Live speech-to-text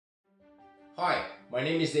Hi, my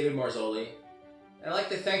name is David Marzoli, and I'd like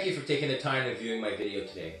to thank you for taking the time and viewing my video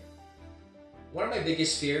today. One of my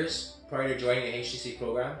biggest fears prior to joining the HTC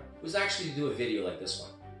program was actually to do a video like this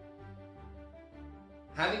one.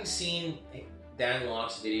 Having seen Dan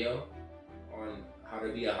Lok's video on how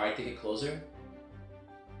to be a high-ticket closer,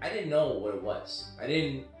 I didn't know what it was. I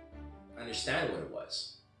didn't understand what it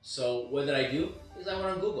was. So what did I do? Is I went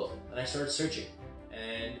on Google and I started searching.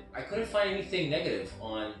 And I couldn't find anything negative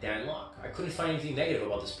on Dan Lok. I couldn't find anything negative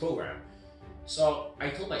about this program. So I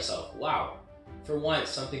told myself, wow, for once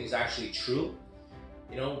something is actually true.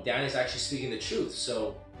 You know, Dan is actually speaking the truth.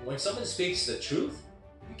 So when someone speaks the truth,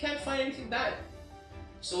 you can't find anything bad.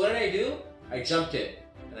 So what did I do? I jumped in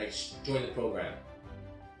and I joined the program.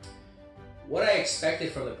 What I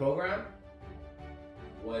expected from the program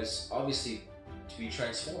was obviously to be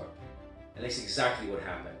transformed. And that's exactly what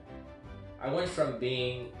happened. I went from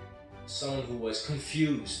being someone who was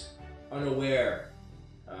confused, unaware,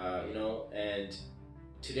 and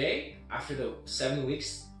today, after the 7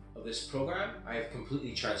 weeks of this program, I have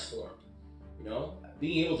completely transformed. You know,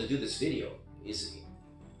 being able to do this video is,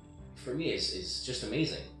 for me, is just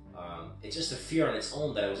amazing. It's just a fear on its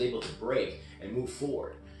own that I was able to break and move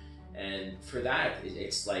forward. And for that,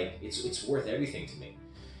 it's like, it's worth everything to me.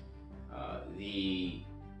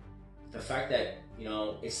 The fact that, you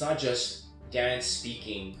know, it's not just Dan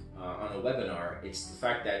speaking on a webinar, it's the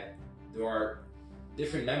fact that there are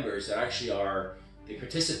different members that actually they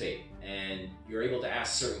participate, and you're able to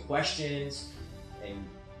ask certain questions, and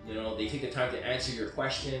you know, they take the time to answer your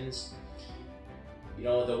questions. You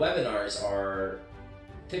know, the webinars are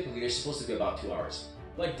typically, they're supposed to be about 2 hours,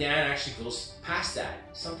 but Dan actually goes past that.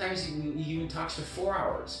 Sometimes he even talks for 4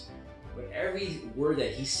 hours, but every word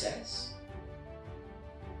that he says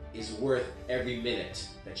is worth every minute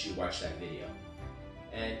that you watch that video.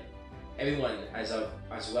 And everyone, as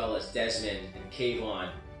well as Desmond and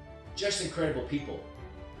a.k.a, just incredible people.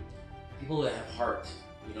 People that have heart.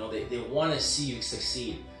 You know, they want to see you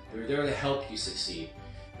succeed. They're there to help you succeed.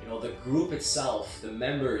 You know, the group itself, the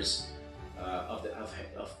members of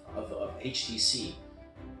HTC,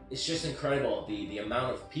 it's just incredible. The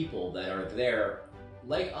amount of people that are there,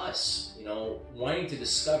 like us, you know, wanting to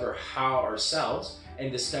discover ourselves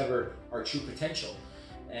and discover our true potential.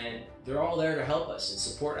 And they're all there to help us and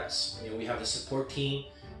support us. You know, we have the support team,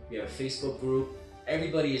 we have a Facebook group,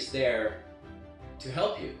 everybody is there to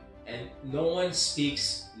help you. And no one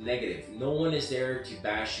speaks negative. No one is there to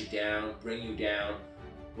bash you down, bring you down.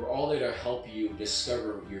 We're all there to help you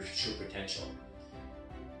discover your true potential.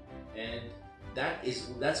 And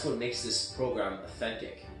that's what makes this program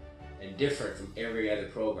authentic and different from every other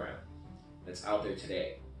program that's out there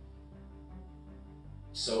today.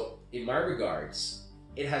 So in my regards,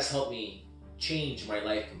 it has helped me change my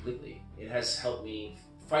life completely. It has helped me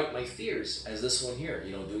fight my fears, as this one here.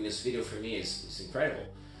 You know, doing this video for me is incredible.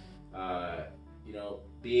 You know,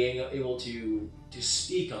 being able to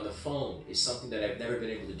speak on the phone is something that I've never been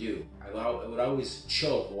able to do. I would always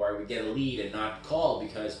choke, or I would get a lead and not call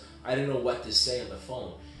because I didn't know what to say on the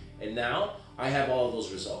phone. And now I have all of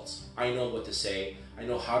those results. I know what to say, I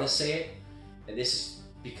know how to say it, and this is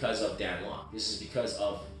because of Dan Lok. This is because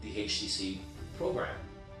of the HTC program.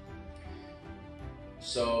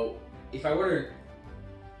 So if I were to,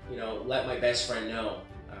 you know, let my best friend know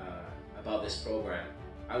about this program,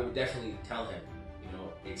 I would definitely tell him, you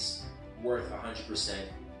know, it's worth 100%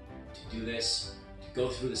 to do this, to go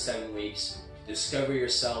through the 7 weeks, to discover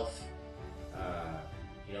yourself,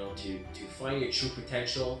 you know, to find your true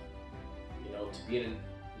potential, you know, to be an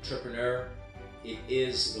entrepreneur. It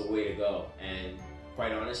is the way to go. And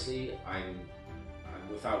quite honestly, I'm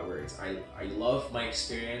without words. I love my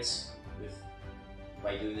experience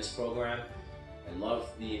by doing this program. I love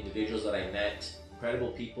the individuals that I met,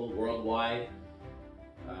 incredible people worldwide.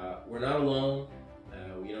 We're not alone.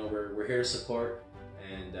 You know, we're here to support,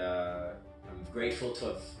 and I'm grateful to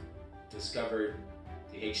have discovered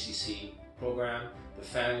the HTC program, the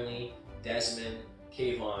family, Desmond,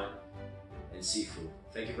 a.k.a, and Sifu.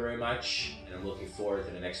 Thank you very much, and I'm looking forward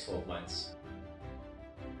to the next 12 months.